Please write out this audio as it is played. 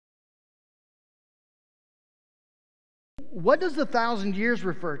what does the 1,000 years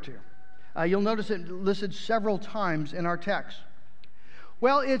refer to? You'll notice it listed several times in our text.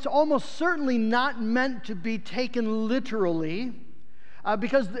 Well, it's almost certainly not meant to be taken literally,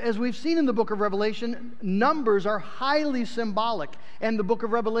 because as we've seen in the book of Revelation, numbers are highly symbolic, and the book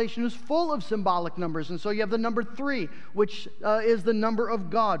of Revelation is full of symbolic numbers. And so you have the number 3, which is the number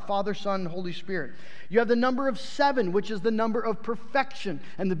of God, Father, Son, Holy Spirit. You have the number of 7, which is the number of perfection,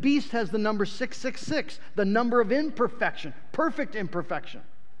 and the beast has the number 666, the number of imperfection, perfect imperfection.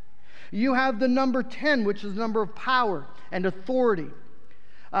 You have the number 10, which is the number of power and authority.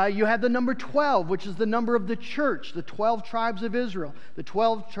 You have the number 12, which is the number of the church, the 12 tribes of Israel, the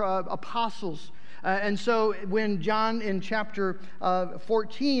 12 apostles. And so when John in chapter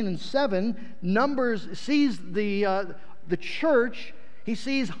 14 and 7 sees the church, he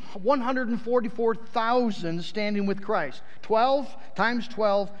sees 144,000 standing with Christ. 12 times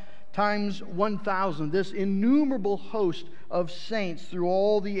 1,000, this innumerable host of saints through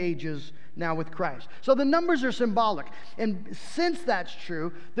all the ages now with Christ. So the numbers are symbolic. And since that's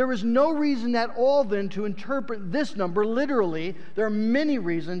true, there is no reason at all then to interpret this number literally. There are many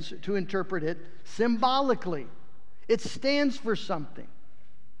reasons to interpret it symbolically. It stands for something.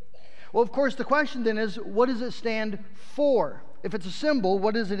 Well, of course, the question then is, what does it stand for? If it's a symbol,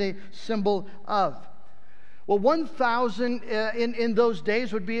 what is it a symbol of? Well, 1,000 in those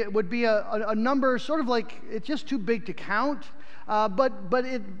days would be a number sort of like, it's just too big to count. But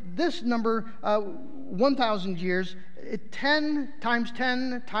this number, 1,000 years, 10 times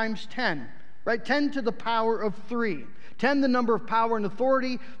 10 times 10, right? 10 to the power of 3. 10, the number of power and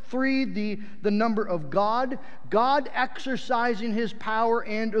authority. 3, the number of God. God exercising His power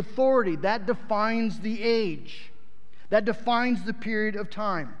and authority. That defines the age. That defines the period of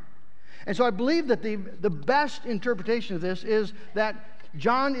time. And so I believe that the best interpretation of this is that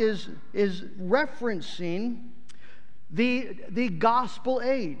John is referencing the gospel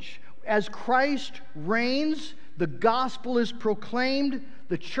age. As Christ reigns, the gospel is proclaimed,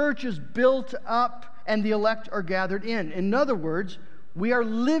 the church is built up, and the elect are gathered in. In other words, we are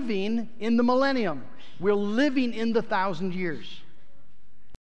living in the millennium. We're living in the 1,000 years.